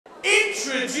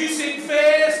Introducing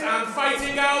first and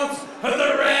fighting out of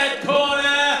the red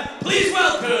corner, please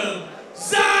welcome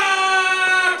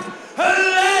Zack,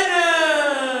 Leonard.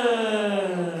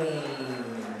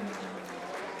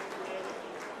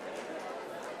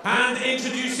 And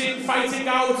introducing fighting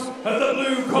out of the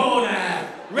blue corner,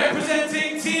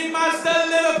 representing Team Master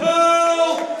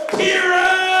Liverpool, Kieran.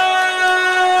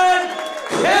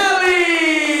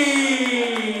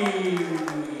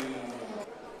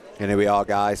 And here we are,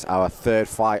 guys, our third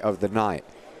fight of the night.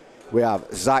 We have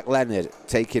Zack Leonard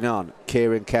taking on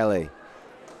Kieran Kelly.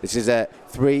 This is a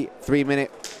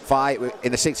three-minute fight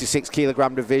in the 66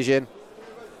 kilogram division.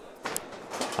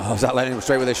 Oh, Zack Leonard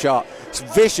straight with a shot. It's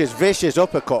vicious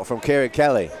uppercut from Kieran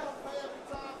Kelly.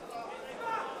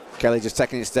 Kelly just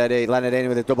taking it steady. Leonard in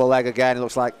with a double leg again. It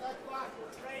looks like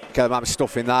Kelly might be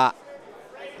stuffing that.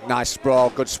 Nice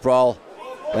sprawl, good sprawl.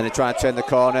 Leonard trying to turn the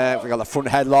corner. We got the front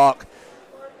headlock.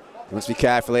 He must be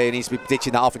careful here. He needs to be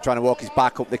ditching that off and trying to walk his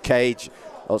back up the cage.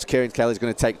 Else Kieran Kelly's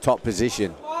going to take top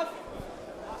position.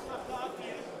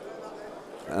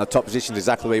 And the top position is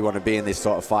exactly where you want to be in this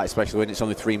sort of fight, especially when it's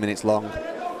only 3 minutes long.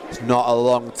 It's not a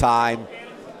long time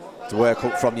to work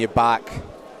up from your back.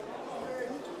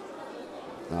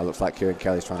 Now it looks like Kieran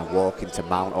Kelly's trying to walk into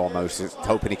mount almost, just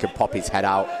hoping he can pop his head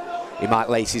out. He might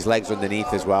lace his legs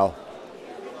underneath as well.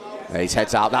 His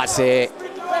head's out, that's it.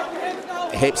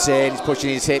 Hips in, he's pushing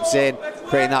his hips in,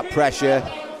 creating that pressure.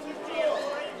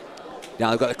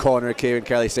 Now they've got the corner of Kieran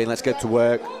Kelly saying, let's get to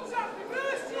work.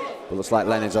 But looks like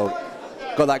Leonard's got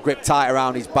that grip tight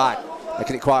around his back,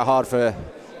 making it quite hard for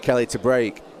Kelly to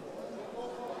break.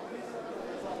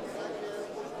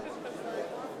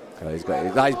 He's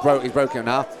broken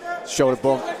now. Shoulder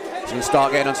bump. He's going to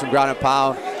start getting on some ground and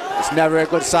pound. It's never a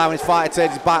good sign when his fighter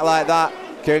turns his back like that.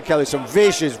 Kieran Kelly, some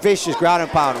vicious ground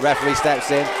and pound. Referee steps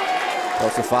in.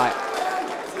 Goes to fight.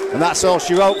 And that's all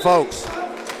she wrote, folks.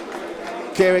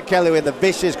 Kieran Kelly with the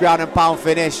vicious ground and pound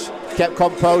finish. Kept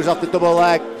composed off the double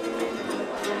leg.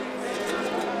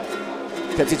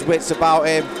 Kept his wits about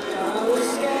him.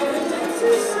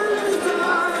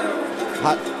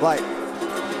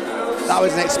 That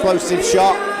was an explosive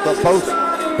shot, but both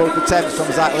attempts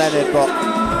from Zack Leonard, but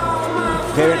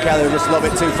Kieran Kelly was just a little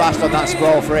bit too fast on that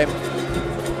sprawl for him.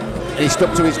 And he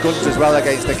stuck to his guns as well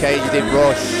against the cage. He didn't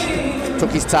rush,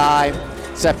 took his time,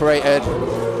 separated,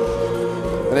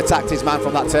 and attacked his man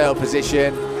from that tail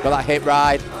position. Got that hip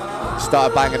ride,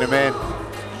 started banging him in.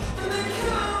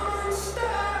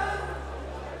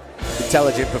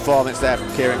 Intelligent performance there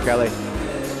from Kieran Kelly.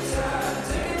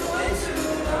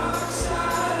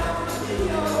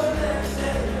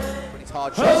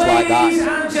 Hard shots like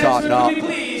that, can't not.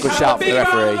 Good shout for the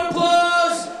referee.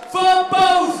 Applause for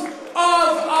both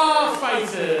of our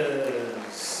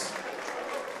fighters.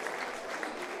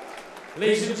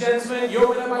 Ladies and gentlemen, your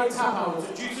winner by tap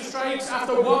out due to strikes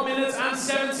after 1 minute and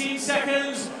 17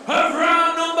 seconds of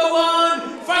round number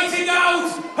 1, fighting out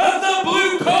of the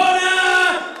blue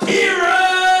corner, Kieran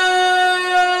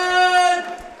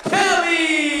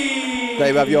Kelly. There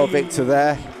you have your victor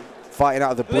there. Fighting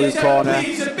out of the blue corner,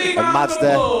 and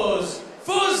Mazda.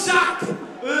 For Zack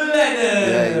Leonard.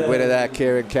 Yeah, the winner there,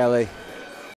 Kieran Kelly.